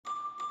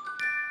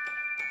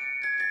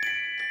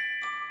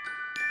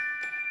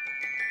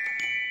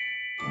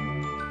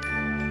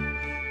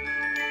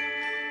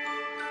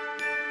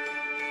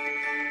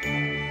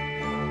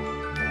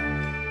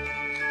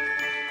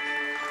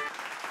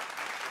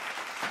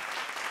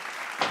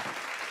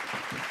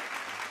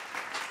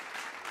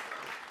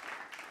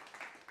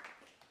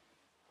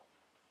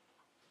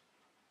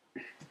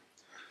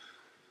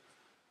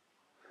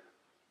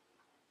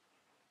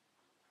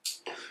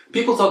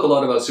People talk a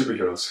lot about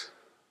superheroes.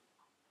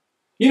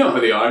 You know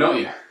who they are, don't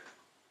you?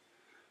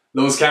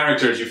 Those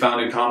characters you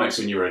found in comics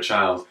when you were a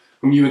child,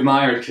 whom you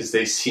admired because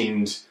they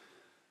seemed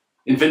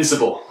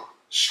invincible,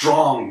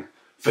 strong,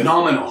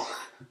 phenomenal.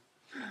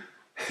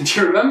 Do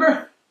you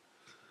remember?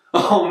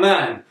 Oh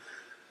man,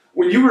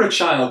 when you were a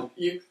child,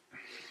 you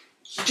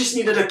just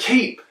needed a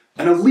cape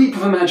and a leap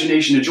of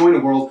imagination to join a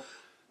world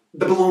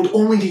that belonged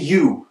only to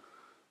you.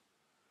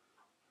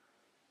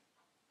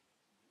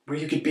 Where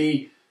you could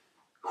be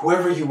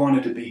whoever you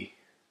wanted to be.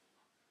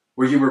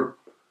 Where you were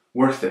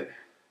worth it,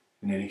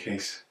 in any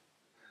case.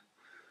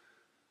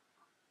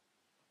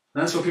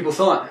 That's what people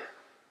thought.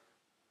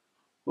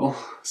 Well,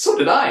 so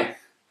did I.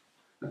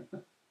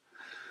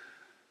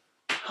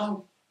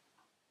 How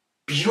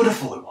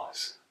beautiful it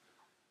was.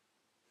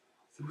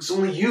 There was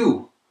only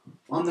you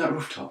on that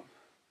rooftop,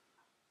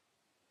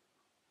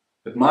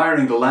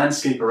 admiring the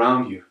landscape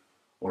around you,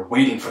 or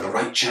waiting for the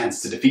right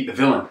chance to defeat the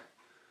villain.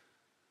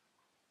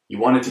 You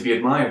wanted to be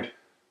admired,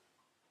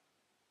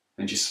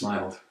 and you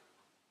smiled.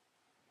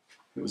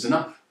 It was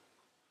enough.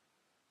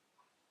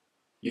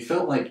 You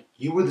felt like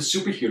you were the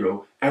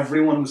superhero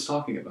everyone was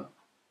talking about.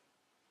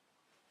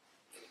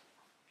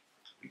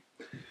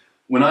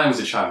 When I was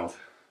a child,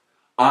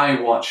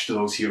 I watched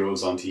those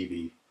heroes on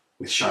TV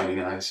with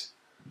shining eyes.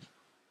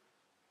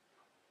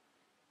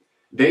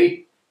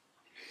 They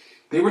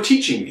were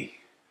teaching me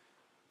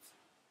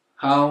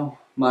how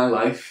my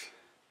life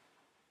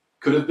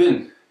could have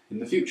been in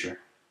the future.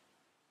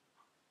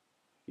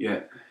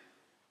 Yet,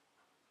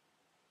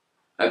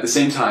 at the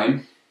same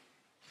time,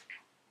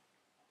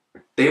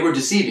 they were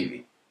deceiving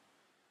me.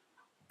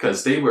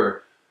 Because they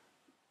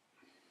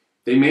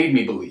made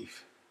me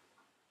believe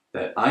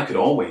that I could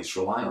always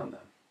rely on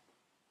them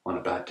on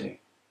a bad day.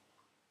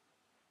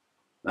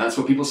 That's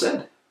what people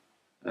said,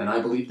 and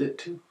I believed it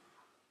too.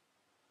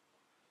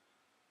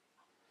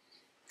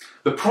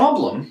 The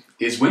problem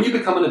is when you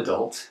become an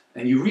adult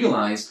and you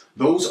realize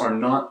those are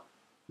not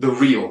the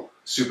real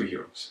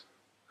superheroes.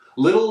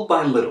 Little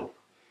by little,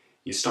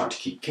 you start to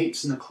keep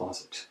capes in the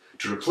closet,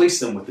 to replace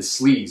them with the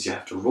sleeves you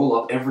have to roll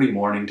up every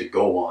morning to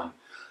go on.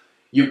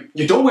 You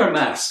don't wear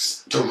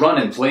masks to run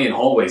and play in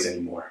hallways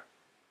anymore.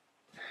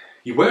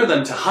 You wear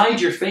them to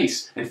hide your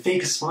face and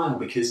fake a smile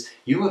because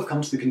you have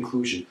come to the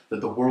conclusion that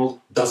the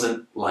world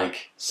doesn't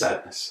like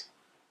sadness.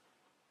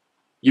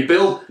 You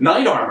build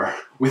knight armor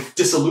with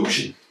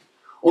disillusion,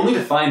 only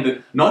to find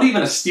that not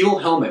even a steel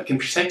helmet can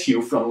protect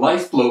you from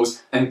life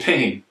blows and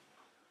pain.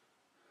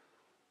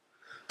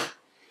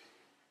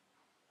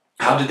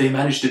 How did they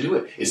manage to do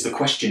it, is the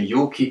question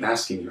you'll keep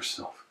asking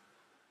yourself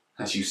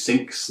as you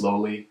sink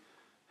slowly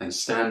and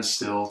stand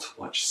still to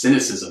watch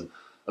cynicism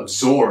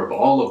absorb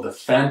all of the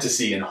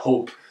fantasy and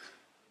hope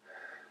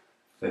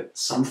that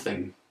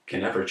something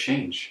can ever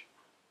change.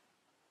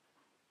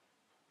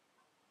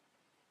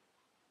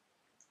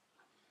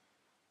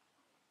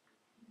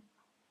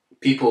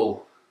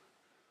 People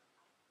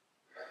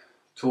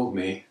told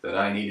me that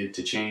I needed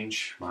to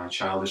change my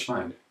childish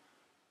mind.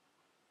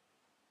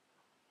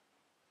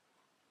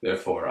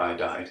 Therefore, I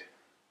died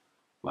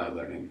by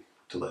learning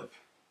to live.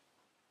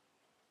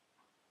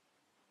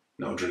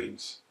 No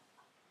dreams.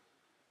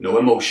 No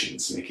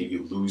emotions making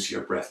you lose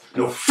your breath.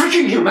 No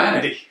freaking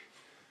humanity!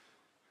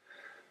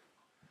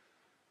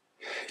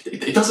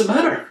 It doesn't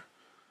matter.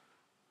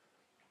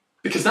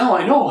 Because now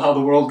I know how the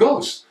world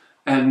goes.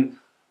 And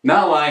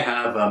now I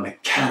have a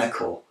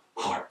mechanical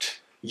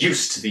heart,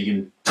 used to the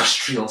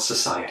industrial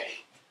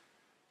society.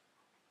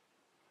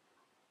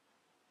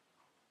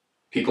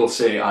 People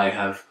say I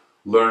have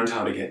learned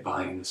how to get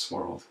by in this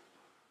world.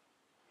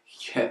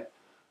 Yet,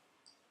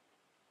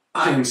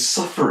 I am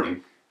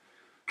suffering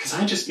because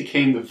I just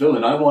became the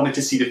villain I wanted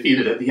to see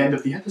defeated at the end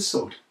of the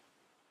episode.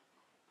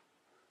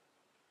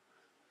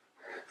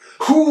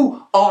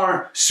 Who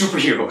are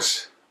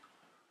superheroes?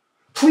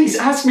 Please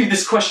ask me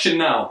this question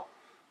now.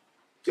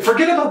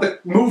 Forget about the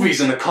movies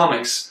and the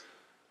comics.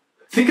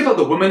 Think about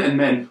the women and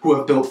men who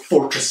have built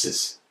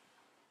fortresses,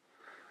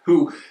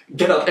 who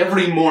get up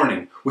every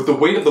morning with the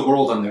weight of the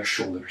world on their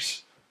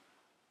shoulders,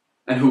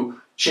 and who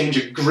change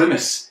a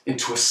grimace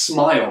into a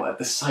smile at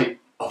the sight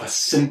of a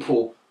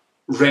simple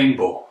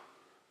rainbow.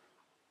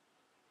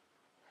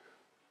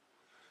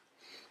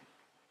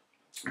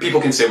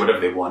 People can say whatever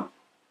they want.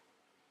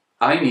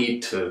 I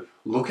need to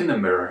look in the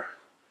mirror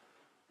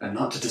and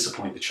not to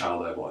disappoint the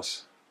child I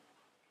was.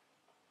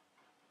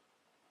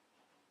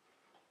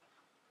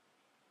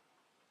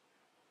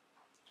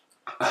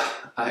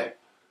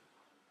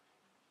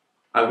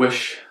 I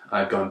wish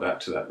I'd gone back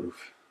to that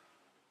roof.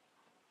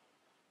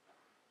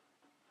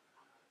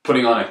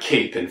 Putting on a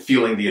cape and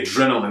feeling the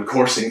adrenaline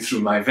coursing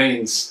through my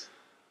veins.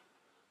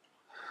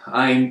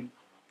 I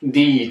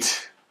need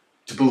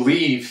to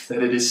believe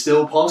that it is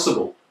still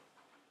possible,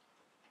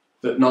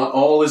 that not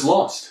all is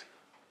lost.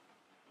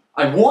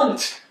 I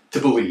want to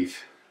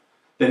believe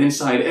that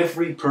inside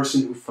every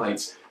person who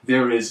fights,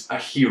 there is a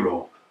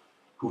hero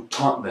who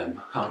taught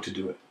them how to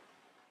do it.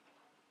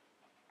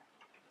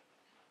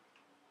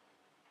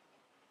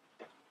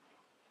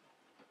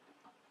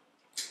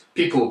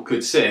 People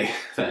could say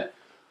that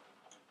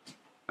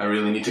I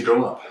really need to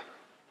grow up.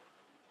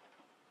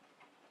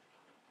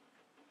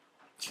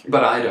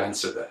 But I'd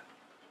answer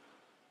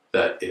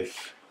that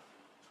if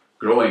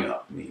growing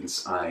up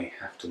means I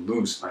have to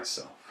lose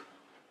myself,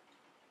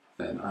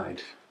 then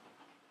I'd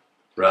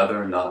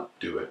rather not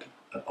do it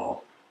at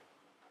all.